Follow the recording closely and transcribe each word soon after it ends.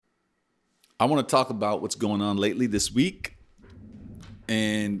I want to talk about what's going on lately this week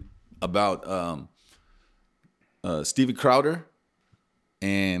and about Steven Crowder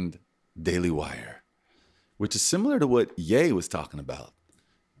and Daily Wire, which is similar to what Ye was talking about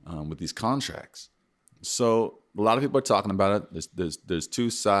with these contracts. So a lot of people are talking about it. There's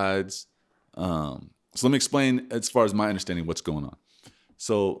two sides. So let me explain as far as my understanding what's going on.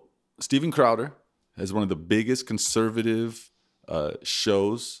 So Steven Crowder has one of the biggest conservative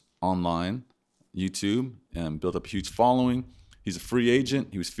shows online, YouTube, and built up a huge following. He's a free agent.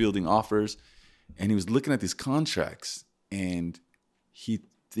 He was fielding offers, and he was looking at these contracts, and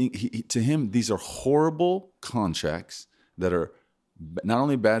to him, these are horrible contracts that are not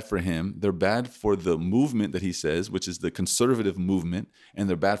only bad for him, they're bad for the movement that he says, which is the conservative movement, and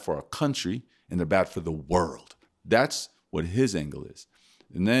they're bad for our country, and they're bad for the world. That's what his angle is.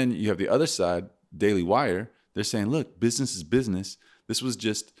 And then you have the other side, Daily Wire. They're saying, look, business is business. This was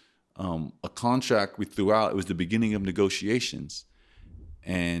just a contract we threw out. It was the beginning of negotiations,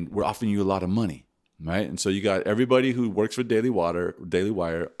 and we're offering you a lot of money, right? And so you got everybody who works for Daily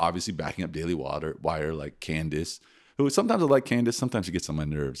Wire, obviously backing up Daily Wire, like Candace, who sometimes I like Candace, sometimes she gets on my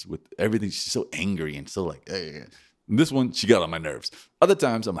nerves with everything. She's so angry and so like, hey. And this one, she got on my nerves. Other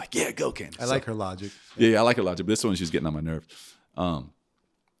times, I'm like, yeah, go Candace. I like her logic. Yeah, I like her logic. But this one, she's getting on my nerves.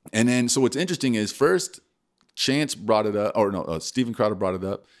 And then, so what's interesting is first, Chance brought it up, Steven Crowder brought it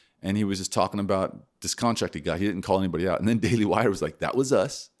up, and he was just talking about this contract he got. He didn't call anybody out. And then Daily Wire was like, that was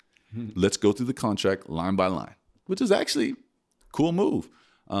us. Let's go through the contract line by line, which is actually a cool move.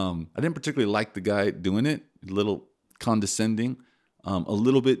 I didn't particularly like the guy doing it, a little condescending, a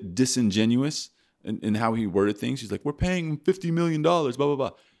little bit disingenuous in how he worded things. He's like, we're paying $50 million, blah, blah,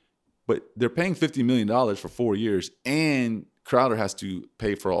 blah. But they're paying $50 million for 4 years, and Crowder has to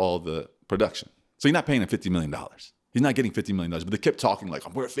pay for all the production. So you're not paying him $50 million. He's not getting $50 million, but they kept talking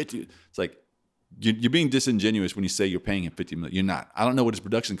like, we're at 50. It's like, you're being disingenuous when you say you're paying him $50 million. You're not. I don't know what his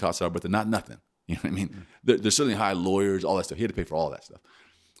production costs are, but they're not nothing. You know what I mean? They're certainly high lawyers, all that stuff. He had to pay for all that stuff.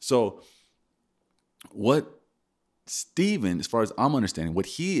 So what Steven, as far as I'm understanding, what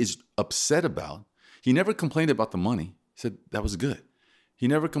he is upset about, he never complained about the money. He said that was good. He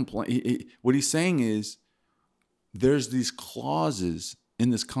never complained. What he's saying is there's these clauses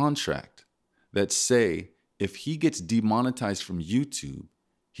in this contract that say if he gets demonetized from YouTube,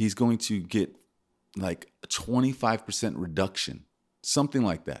 he's going to get like a 25% reduction, something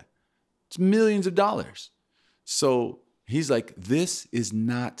like that. It's millions of dollars. So he's like, this is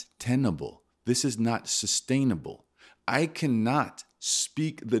not tenable. This is not sustainable. I cannot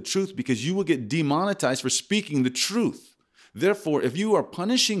speak the truth because you will get demonetized for speaking the truth. Therefore, if you are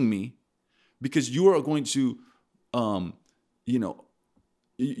punishing me because you are going to,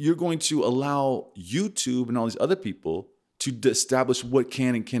 you're going to allow YouTube and all these other people to establish what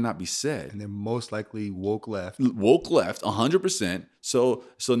can and cannot be said. And they're most likely woke left. Woke left, 100%. So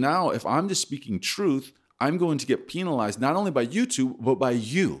now if I'm just speaking truth, I'm going to get penalized not only by YouTube, but by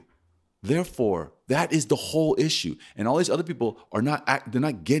you. Therefore, that is the whole issue. And all these other people are they're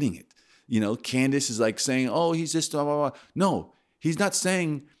not getting it. Candace is like saying, oh, he's just blah, blah, blah. No, he's not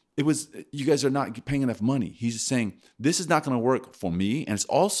saying you guys are not paying enough money. He's just saying, this is not going to work for me. And it's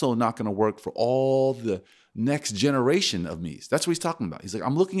also not going to work for all the next generation of me's. That's what he's talking about. He's like,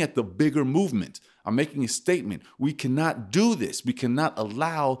 I'm looking at the bigger movement. I'm making a statement. We cannot do this. We cannot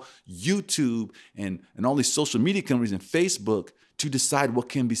allow YouTube and all these social media companies and Facebook to decide what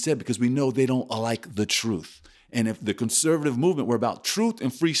can be said because we know they don't like the truth. And if the conservative movement were about truth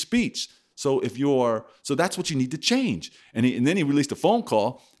and free speech, so that's what you need to change. And then he released a phone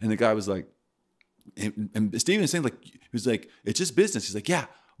call, and the guy was like, and Steven is saying he was like, it's just business. He's like, yeah,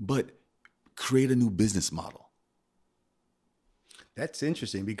 but create a new business model. That's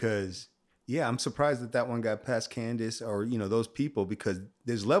interesting because, yeah, I'm surprised that one got past Candace or, those people, because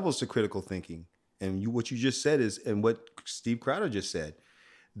there's levels to critical thinking. And what you just said and what Steve Crowder just said,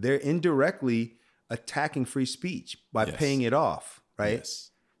 they're indirectly attacking free speech by paying it off, right? Yes.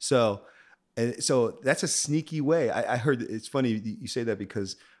 So that's a sneaky way. I heard, it's funny you say that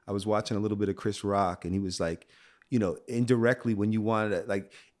because I was watching a little bit of Chris Rock, and he was like, indirectly when you wanted to,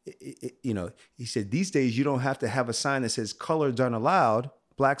 he said, these days you don't have to have a sign that says colors aren't allowed,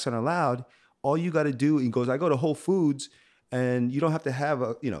 blacks aren't allowed. All you got to do, he goes, I go to Whole Foods and you don't have to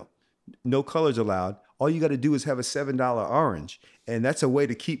have no colors allowed. All you got to do is have a $7 orange. And that's a way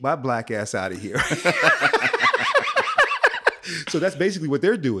to keep my black ass out of here. So that's basically what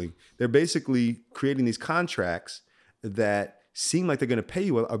they're doing. They're basically creating these contracts that seem like they're going to pay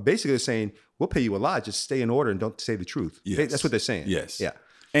you, or basically they're saying, we'll pay you a lot, just stay in order and don't say the truth. Yes. That's what they're saying. Yes. Yeah.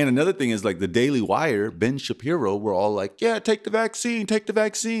 And another thing is like the Daily Wire, Ben Shapiro were all like, yeah, take the vaccine, take the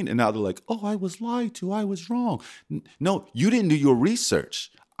vaccine. And now they're like, oh, I was lied to. I was wrong. No, you didn't do your research.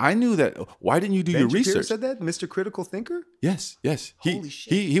 I knew that. Why didn't you do Ben your Shapiro research? said that? Mr. Critical Thinker? Yes. Holy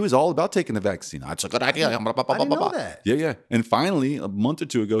shit. He was all about taking the vaccine. It's a good idea. I didn't know that. Yeah. And finally, a month or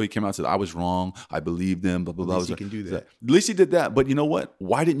two ago, he came out and said, I was wrong. I believed them. Blah, blah, blah. At least he can do that. At least he did that. But you know what?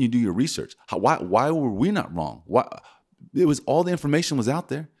 Why didn't you do your research? Why were we not wrong? Why? It was all the information was out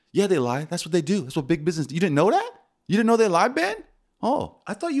there. Yeah, they lie. That's what they do. That's what big business. You didn't know that? You didn't know they lie, Ben? Oh,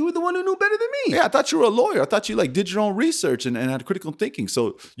 I thought you were the one who knew better than me. yeah, I thought you were a lawyer. I thought you like did your own research and had critical thinking.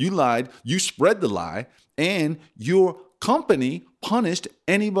 So you lied, you spread the lie, and your company punished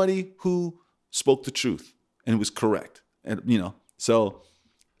anybody who spoke the truth and was correct. And so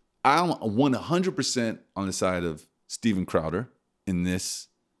I'm 100% on the side of Steven Crowder in this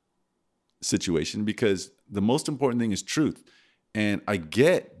situation because the most important thing is truth. And I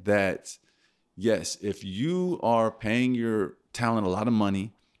get that, yes, if you are paying your talent a lot of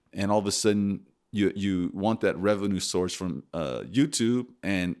money and all of a sudden you want that revenue source from YouTube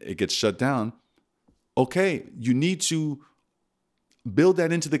and it gets shut down, okay, you need to build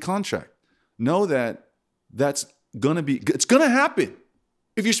that into the contract. Know that it's gonna happen.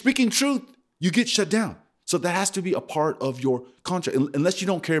 If you're speaking truth, you get shut down. So that has to be a part of your contract, unless you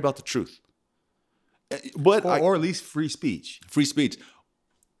don't care about the truth. But or at least free speech. Free speech.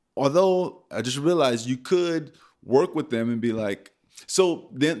 Although I just realized you could work with them and be like, so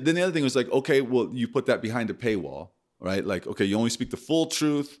then the other thing was like, okay, well, you put that behind a paywall, right? Like, okay, you only speak the full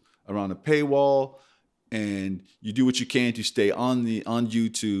truth around a paywall and you do what you can to stay on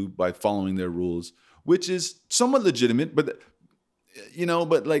YouTube by following their rules, which is somewhat legitimate, but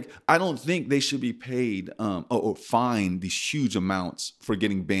like, I don't think they should be paid or fined these huge amounts for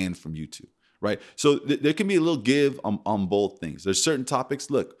getting banned from YouTube. Right. So there can be a little give on both things. There's certain topics.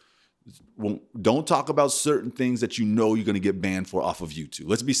 Look, don't talk about certain things that you're going to get banned for off of YouTube.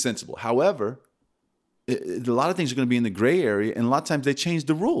 Let's be sensible. However, a lot of things are going to be in the gray area. And a lot of times they change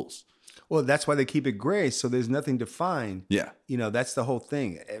the rules. Well, that's why they keep it gray. So there's nothing defined. Yeah. That's the whole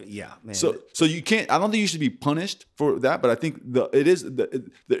thing. Yeah, man. So you can't, I don't think you should be punished for that. But I think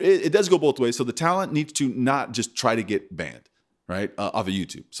it does go both ways. So the talent needs to not just try to get banned. Right, off of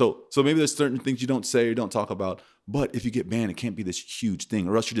YouTube. So maybe there's certain things you don't say or don't talk about. But if you get banned, it can't be this huge thing,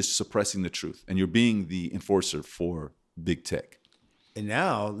 or else you're just suppressing the truth and you're being the enforcer for big tech. And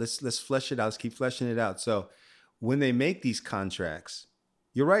now let's flesh it out. Let's keep fleshing it out. So when they make these contracts,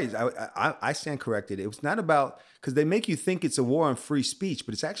 you're right. I stand corrected. It was not about, because they make you think it's a war on free speech,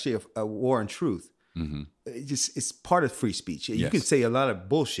 but it's actually a war on truth. Mm-hmm. It's part of free speech. You can say a lot of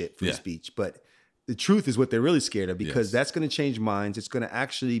bullshit free speech, but the truth is what they're really scared of, because that's going to change minds. It's going to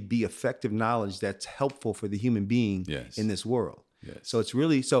actually be effective knowledge that's helpful for the human being in this world. Yes. So it's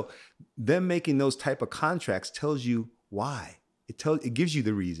really, them making those type of contracts tells you why. It gives you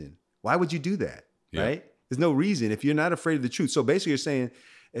the reason. Why would you do that? Yeah. Right? There's no reason if you're not afraid of the truth. So basically you're saying,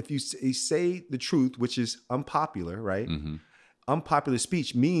 if you say the truth, which is unpopular, right? Mm-hmm. Unpopular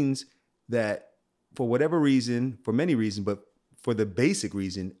speech means that for whatever reason, for many reasons, but for the basic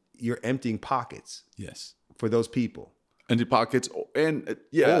reason, you're emptying pockets. Yes. For those people. Empty pockets and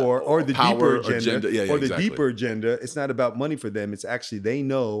or the power deeper agenda. Yeah, the deeper agenda. It's not about money for them. It's actually, they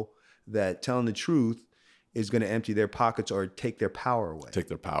know that telling the truth is going to empty their pockets or take their power away. Take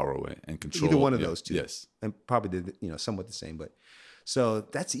their power away and control. Either one of those two. Yes. And probably somewhat the same. But so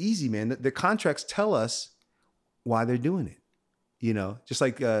that's easy, man. The contracts tell us why they're doing it. Just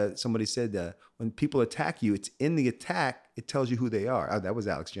like somebody said, when people attack you, it's in the attack, it tells you who they are. Oh, that was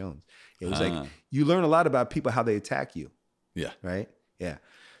Alex Jones. It was like, you learn a lot about people, how they attack you. Yeah. Right? Yeah.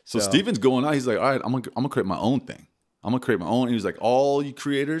 So Steven's going out. He's like, all right, I'm gonna create my own thing. I'm gonna create my own. And he was like, all you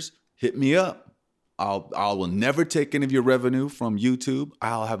creators, hit me up. I will never take any of your revenue from YouTube.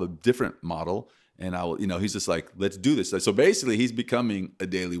 I'll have a different model. And I will, he's just like, let's do this. So basically he's becoming a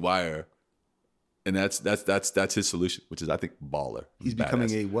Daily Wire. And that's his solution, which is, I think, baller. He's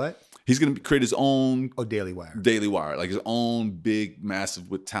becoming a what? He's going to create his own Daily Wire. Daily Wire, like his own big, massive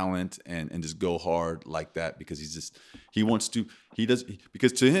with talent and just go hard like that, because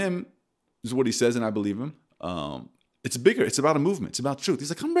because to him, this is what he says, and I believe him. It's bigger. It's about a movement. It's about truth. He's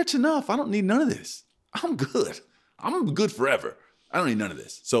like, I'm rich enough. I don't need none of this. I'm good. I'm good forever. I don't need none of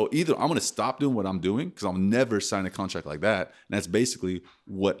this. So either I'm going to stop doing what I'm doing, because I'll never sign a contract like that. And that's basically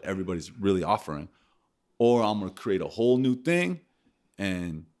what everybody's really offering. Or I'm going to create a whole new thing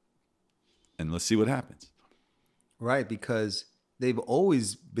and let's see what happens. Right, because they've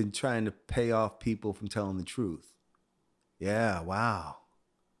always been trying to pay off people from telling the truth. Yeah, wow.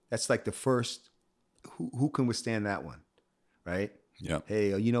 That's like the first, who can withstand that one, right? Yeah.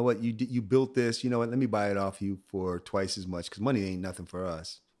 Hey, you know what? You built this. You know what? Let me buy it off you for twice as much because money ain't nothing for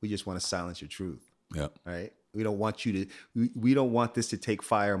us. We just want to silence your truth. Yeah. Right? We don't want you to. We don't want this to take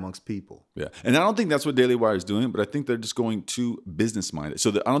fire amongst people. Yeah. And I don't think that's what Daily Wire is doing, but I think they're just going too business minded. So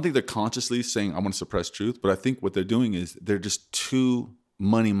I don't think they're consciously saying I want to suppress truth, but I think what they're doing is they're just too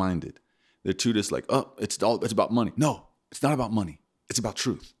money minded. They're too just like, oh, it's about money. No, it's not about money. It's about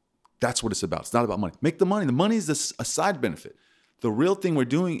truth. That's what it's about. It's not about money. Make the money. The money is a side benefit. The real thing we're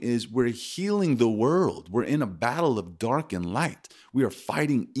doing is we're healing the world. We're in a battle of dark and light. We are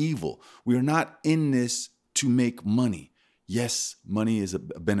fighting evil. We are not in this to make money. Yes, money is a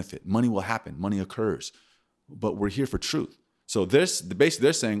benefit. Money will happen. Money occurs. But we're here for truth. So basically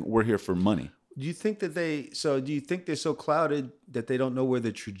they're saying we're here for money. Do you think that do you think they're so clouded that they don't know where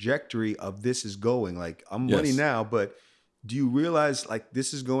the trajectory of this is going? Like, I'm money now, but do you realize like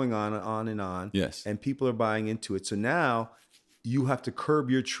this is going on and on? Yes. And people are buying into it. So now you have to curb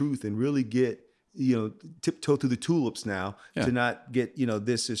your truth and really get, tiptoe through the tulips now to not get,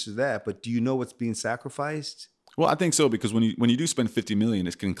 this or that. But do you know what's being sacrificed? Well, I think so, because when you do spend $50 million,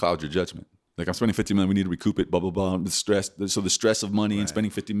 it can cloud your judgment. Like, I'm spending $50 million, we need to recoup it, blah, blah, blah. The stress. So the stress of money and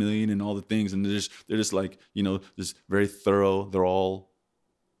spending $50 million and all the things. And they're just like, just very thorough. They're all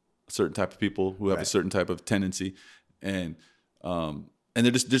a certain type of people who have a certain type of tendency. And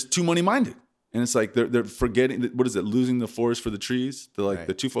they're just too money minded. And it's like they're forgetting, what is it, losing the forest for the trees? They're like,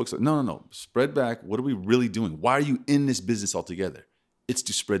 the two folks, no, spread back. What are we really doing? Why are you in this business altogether? It's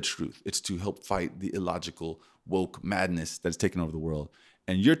to spread truth. It's to help fight the illogical, woke madness that's taken over the world.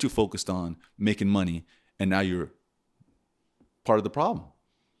 And you're too focused on making money, and now you're part of the problem.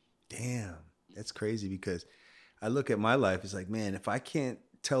 Damn, that's crazy, because I look at my life, it's like, man, if I can't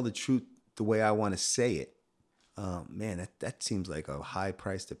tell the truth the way I want to say it, man, that seems like a high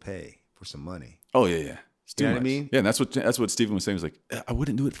price to pay for some money. Oh, yeah. It's too you know much. what I mean? Yeah, and that's what Stephen was saying. He was like, I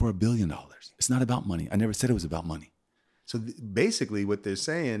wouldn't do it for $1 billion. It's not about money. I never said it was about money. So basically what they're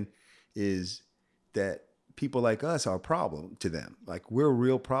saying is that people like us are a problem to them. Like, we're a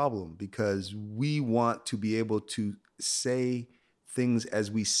real problem because we want to be able to say things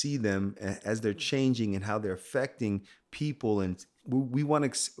as we see them, as they're changing and how they're affecting people. And we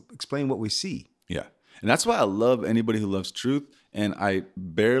want to explain what we see. Yeah. And that's why I love anybody who loves truth. And I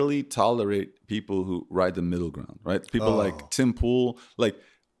barely tolerate people who ride the middle ground, right? People like Tim Pool. Like,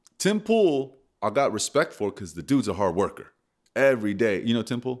 Tim Pool, I got respect for because the dude's a hard worker. Every day. You know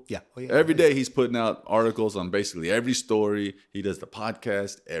Tim Pool? Yeah. Oh, yeah. Every day he's putting out articles on basically every story. He does the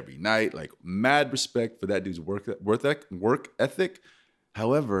podcast every night. Like, mad respect for that dude's work ethic.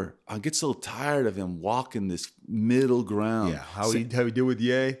 However, I get so tired of him walking this middle ground. Yeah. How he did with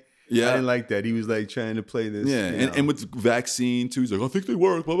Ye? Yeah. I didn't like that. He was like trying to play this. Yeah. And with the vaccine too, he's like, I think they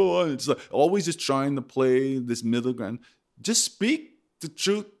work, blah, blah, blah. And it's like always just trying to play this middle ground. Just speak the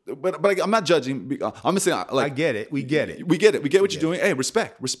truth. But like, I'm not judging. I'm just saying, like, I get it. We get it. We get it. We get what you're doing. Hey,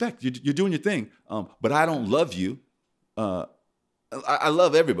 respect. You're doing your thing. But I don't love you. I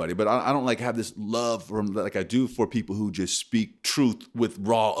love everybody, but I don't like have this love from like I do for people who just speak truth with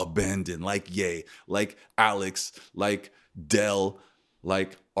raw abandon, like Ye, like Alex, like Dell,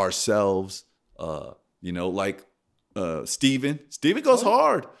 like ourselves. Like Steven. Steven goes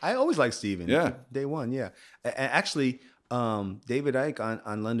hard. I always like Steven. Yeah. Day one. Yeah. Actually, David Icke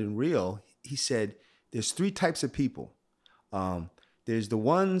on London Real, he said there's 3 types of people. There's the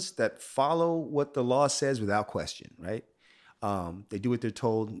ones that follow what the law says without question, right? They do what they're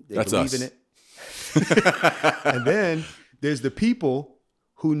told. They believe in it. And then there's the people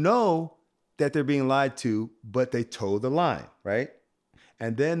who know that they're being lied to, but they toe the line, right?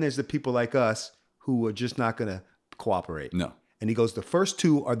 And then there's the people like us who are just not going to cooperate. No. And he goes, the first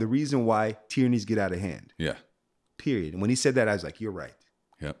 2 are the reason why tyrannies get out of hand. Yeah. Period. And when he said that, I was like, you're right.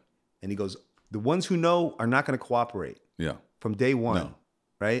 Yeah. And he goes, the ones who know are not going to cooperate. Yeah. From day one. No.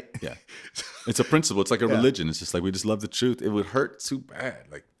 Right? Yeah. It's a principle. It's like a religion. It's just like, we just love the truth. It would hurt too bad.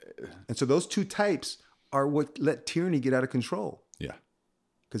 Like, and so those 2 types are what let tyranny get out of control. Yeah.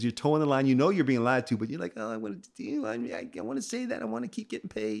 Because you're towing the line. You know you're being lied to, but you're like, oh, I want to say that. I want to keep getting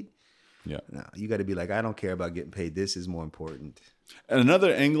paid. Yeah. No, you got to be like, I don't care about getting paid. This is more important. And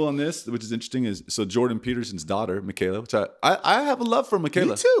another angle on this, which is interesting, is so Jordan Peterson's daughter, Michaela, which I have a love for Michaela.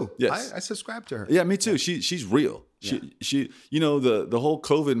 Me too. Yes. I subscribe to her. Yeah, me too. She's real. She the whole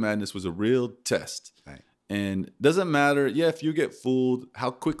COVID madness was a real test. Right. And doesn't matter, if you get fooled,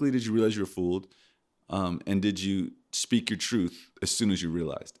 how quickly did you realize you were fooled? And did you speak your truth as soon as you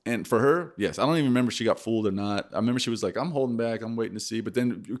realized? And for her, yes, I don't even remember if she got fooled or not. I remember she was like, I'm holding back, I'm waiting to see. But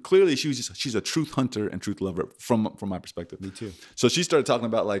then clearly she's a truth hunter and truth lover from my perspective. Me too. So she started talking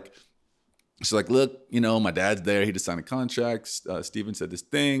about like, she's like, look, my dad's there. He just signed a contract. Steven said this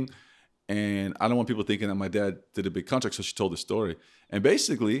thing. And I don't want people thinking that my dad did a big contract. So she told the story. And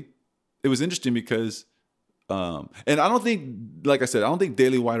basically, it was interesting because, and I don't think, like I said, I don't think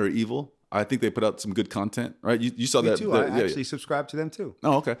Daily Wire are evil. I think they put out some good content, right? You saw Me that. too. I actually subscribe to them too.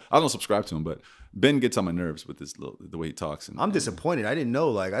 Oh, okay. I don't subscribe to him, but Ben gets on my nerves with the way he talks. I'm disappointed. I didn't know.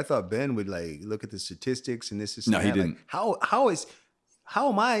 Like, I thought Ben would look at the statistics and this is. No, he didn't. Like, how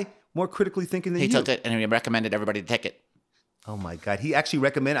am I more critically thinking than you? He took it and he recommended everybody to take it. Oh my God. He actually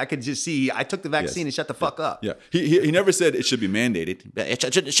recommended. I could just see. I took the vaccine and shut the fuck up. Yeah. He never said it should be mandated.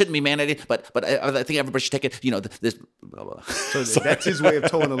 It shouldn't be mandated, but I think everybody should take it. This. Blah, blah. So that's his way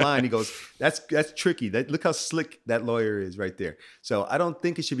of towing the line. He goes, that's tricky. Look how slick that lawyer is right there. So I don't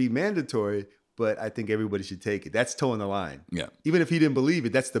think it should be mandatory, but I think everybody should take it. That's towing the line. Yeah. Even if he didn't believe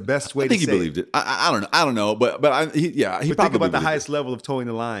it, that's the best way to say it. I think he believed it. I don't know. But he But think about the highest level of towing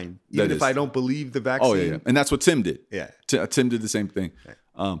the line. Even if I don't believe the vaccine. Oh, yeah. And that's what Tim did. Yeah. Tim did the same thing.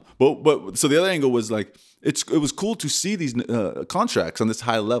 Right. But so the other angle was like, it was cool to see these contracts on this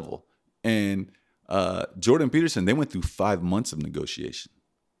high level. And Jordan Peterson, they went through 5 months of negotiation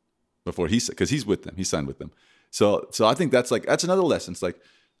before he said, because he's with them. He signed with them. So I think that's another lesson. It's like,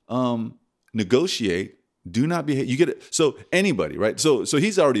 negotiate. Do not be. You get it. So anybody, right? So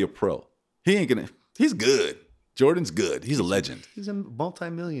he's already a pro. He's good. Jordan's good. He's a legend. He's a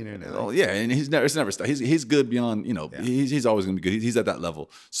multimillionaire now. Oh yeah, and it's never stopped. He's good beyond. He's always gonna be good. He's at that level.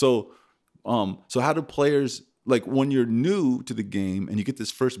 So how do players, like, when you're new to the game and you get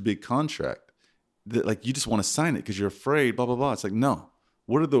this first big contract, that, like, you just want to sign it because you're afraid. Blah blah blah. It's like, no.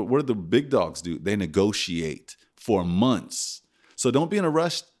 What do the big dogs do? They negotiate for months. So don't be in a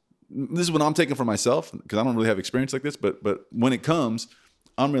rush. This is what I'm taking for myself, because I don't really have experience like this. But when it comes,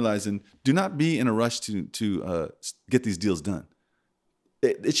 I'm realizing, do not be in a rush to get these deals done.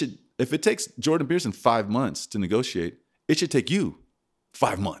 It should, if it takes Jordan Peterson 5 months to negotiate, it should take you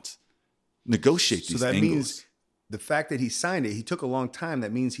 5 months. Negotiate these angles. Means the fact that he signed it, he took a long time.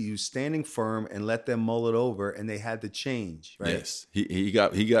 That means he was standing firm and let them mull it over, and they had to change. Right? Yes, he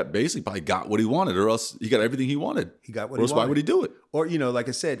got basically probably got what he wanted, or else he got everything he wanted. He got what or he else wanted. Why would he do it? Or like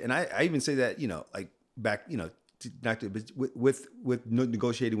I said, and I even say that like back with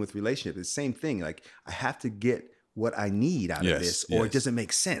negotiating with relationships, it's the same thing. Like, I have to get what I need out of this, or it doesn't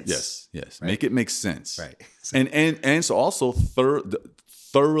make sense. Yes. Right? Make it make sense. Right. And so also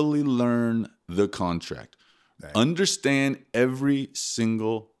thoroughly learn the contract. Right. Understand every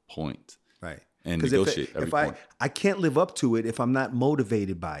single point. Right. And negotiate every point. I can't live up to it if I'm not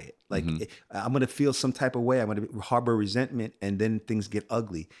motivated by it. Like, I'm going to feel some type of way. I'm going to harbor resentment, and then things get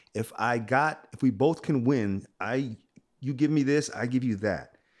ugly. If we both can win, you give me this, I give you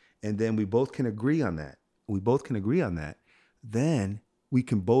that. And then we both can agree on that. Then we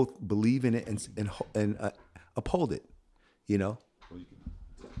can both believe in it and uphold it,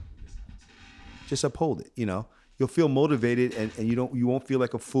 Just uphold it, You'll feel motivated, and you won't feel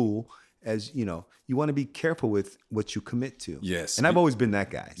like a fool. As you want to be careful with what you commit to. Yes. And I've always been that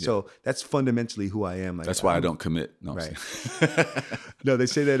guy. Yeah. So that's fundamentally who I am. Like, that's why I don't commit. No, right. No, they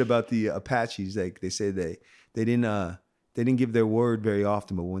say that about the Apaches. Like, they say they didn't give their word very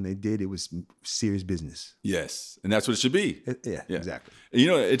often, but when they did, it was serious business. Yes. And that's what it should be. Yeah, exactly. And,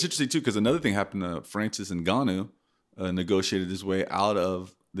 it's interesting too, because another thing happened. Francis Ngannou negotiated his way out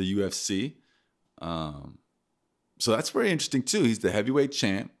of the UFC. So that's very interesting too. He's the heavyweight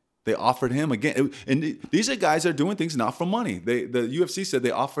champ. They offered him again, and these are guys that are doing things not for money. The UFC said they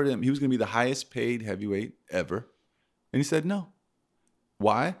offered him, he was going to be the highest paid heavyweight ever, and he said no.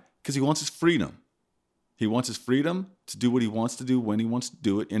 Why? Because he wants his freedom. He wants his freedom to do what he wants to do when he wants to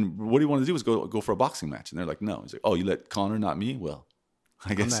do it, and what he wanted to do was go for a boxing match. And they're like, no. He's like, oh, you let Conor, not me? Well,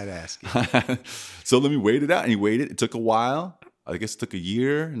 I guess I'm not asking. So let me wait it out, and he waited. It took a while. I guess it took 1.5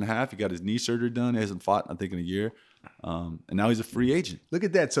 years. He got his knee surgery done. He hasn't fought, I think, in a year. And now he's a free agent. Look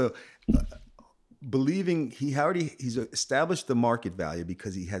at that. So believing he's established the market value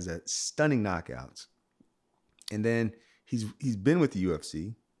because he has a stunning knockouts. And then he's been with the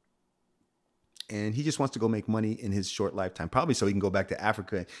UFC, and he just wants to go make money in his short lifetime, probably so he can go back to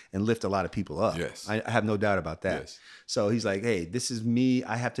Africa and lift a lot of people up. Yes. I have no doubt about that. Yes. So he's like, hey, this is me.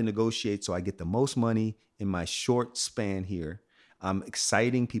 I have to negotiate so I get the most money in my short span here. I'm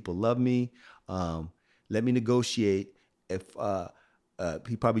exciting. People love me. Let me negotiate. If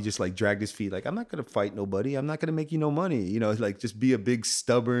he probably just like dragged his feet, like, I'm not gonna fight nobody. I'm not gonna make you no money. Like, just be a big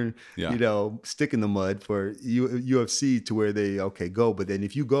stubborn, stick in the mud for UFC to where they go. But then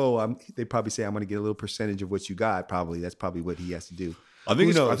if you go, they probably say I'm gonna get a little percentage of what you got. Probably that's probably what he has to do. I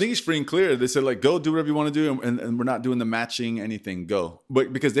think knows? I think he's free and clear. They said like, go do whatever you want to do, and we're not doing the matching anything. Go,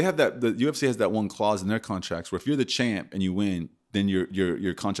 but because they have that, the UFC has that one clause in their contracts where if you're the champ and you win, then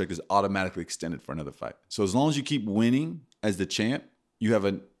your contract is automatically extended for another fight. So as long as you keep winning as the champ, you're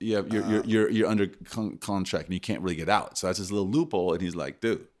under contract and you can't really get out. So that's this little loophole. And he's like,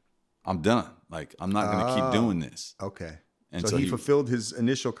 dude, I'm done. Like I'm not gonna keep doing this. Okay. And so he fulfilled his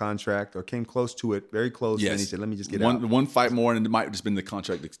initial contract or came close to it, very close. Yes. And he said, let me just get out. One fight more, and it might have just been the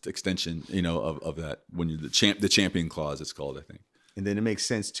contract extension, of that when you're the champion clause, it's called, I think. And then it makes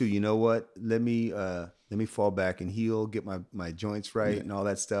sense too. You know what? Let me fall back and heal, get my joints right and all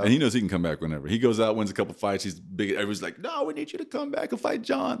that stuff. And he knows he can come back whenever. He goes out, wins a couple fights. He's big. Everyone's like, no, we need you to come back and fight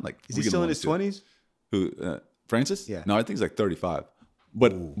John. Like, is he still in his 20s? Who? Francis? Yeah. No, I think he's like 35.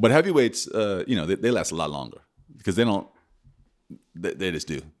 But heavyweights, they last a lot longer because they don't. They just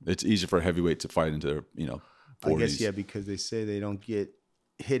do. It's easier for a heavyweight to fight into their 40s. I guess because they say they don't get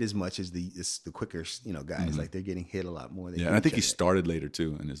hit as much as the quicker guys. Mm-hmm. Like they're getting hit a lot more. And I think he started later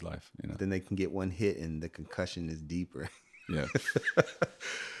too in his life. Then they can get one hit and the concussion is deeper. Yeah.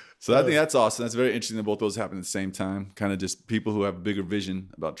 So I think that's awesome. That's very interesting that both those happen at the same time. Kind of just people who have a bigger vision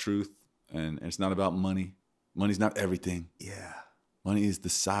about truth, and it's not about money. Money's not everything. Yeah. Money is the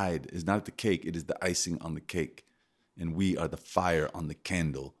side. It's not the cake. It is the icing on the cake. And we are the fire on the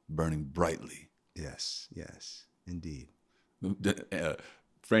candle burning brightly. Yes, indeed.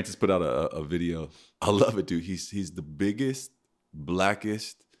 Francis put out a video. I love it, dude. He's the biggest,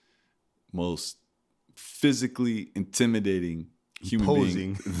 blackest, most physically intimidating human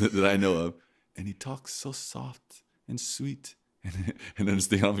being that I know of. And he talks so soft and sweet. And then this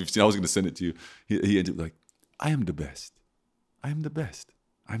thing, I don't know if you've seen, I was going to send it to you. He ended like, I am the best. I am the best.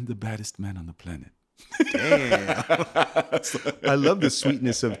 I'm the baddest man on the planet. Damn. I love the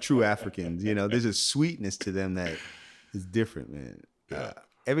sweetness of true Africans. There's a sweetness to them that is different, man. Yeah.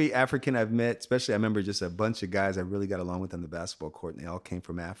 Every African I've met, especially I remember just a bunch of guys I really got along with on the basketball court, and they all came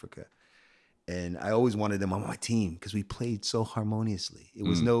from Africa. And I always wanted them on my team because we played so harmoniously. It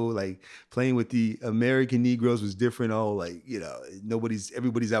was no like playing with the American Negroes was different. Oh, like,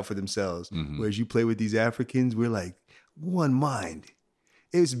 everybody's out for themselves. Mm-hmm. Whereas you play with these Africans, we're like one mind.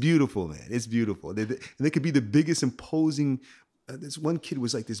 It's beautiful, man. It's beautiful. They could be the biggest imposing. This one kid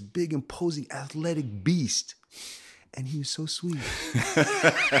was like this big, imposing, athletic beast, and he was so sweet.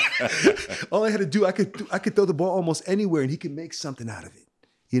 All I had to do, I could throw the ball almost anywhere, and he could make something out of it,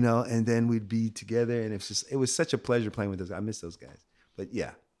 And then we'd be together, and it was such a pleasure playing with those guys. I miss those guys. But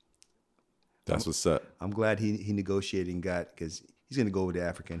yeah, that's what's up. I'm glad he negotiated and got, because he's going to go over to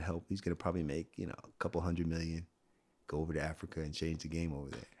Africa and help. He's going to probably make a couple $100 million. Go over to Africa and change the game over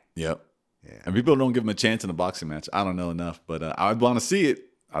there. Yep. Yeah. And people don't give him a chance in a boxing match. I don't know enough, but I want to see it.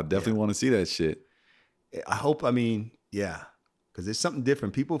 I definitely want to see that shit. I hope, because there's something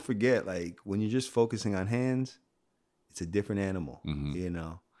different. People forget, like, when you're just focusing on hands, it's a different animal,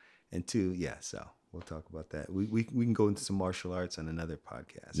 And two, so we'll talk about that. We can go into some martial arts on another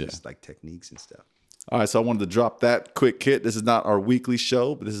podcast, just like techniques and stuff. All right, so I wanted to drop that quick hit. This is not our weekly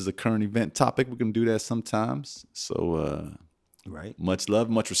show, but this is a current event topic. We're going to do that sometimes. So right. Much love,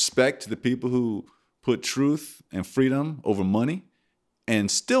 much respect to the people who put truth and freedom over money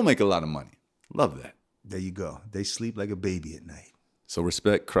and still make a lot of money. Love that. There you go. They sleep like a baby at night. So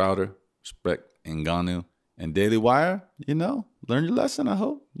respect Crowder, respect Ngannou, and Daily Wire, learn your lesson, I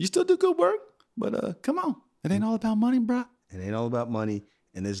hope. You still do good work, but come on. It ain't all about money, bro. It ain't all about money.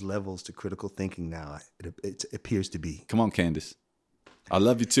 And there's levels to critical thinking now. It appears to be. Come on, Candace. I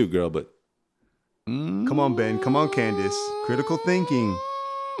love you too, girl, but... Come on, Ben. Come on, Candace. Critical thinking.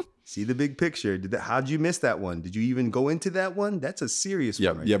 See the big picture. How'd you miss that one? Did you even go into that one? That's a serious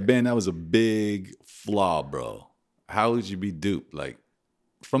one right there. Ben, that was a big flaw, bro. How would you be duped? Like,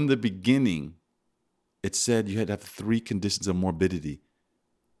 from the beginning, it said you had to have 3 conditions of morbidity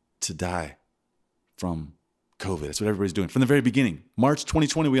to die from COVID. That's what everybody's doing. From the very beginning. March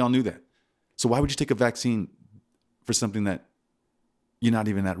 2020, we all knew that. So why would you take a vaccine for something that you're not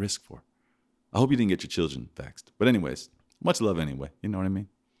even at risk for? I hope you didn't get your children vaxxed. But anyways, much love anyway. You know what I mean?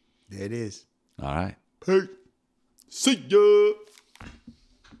 There it is. All right. Hey. See ya.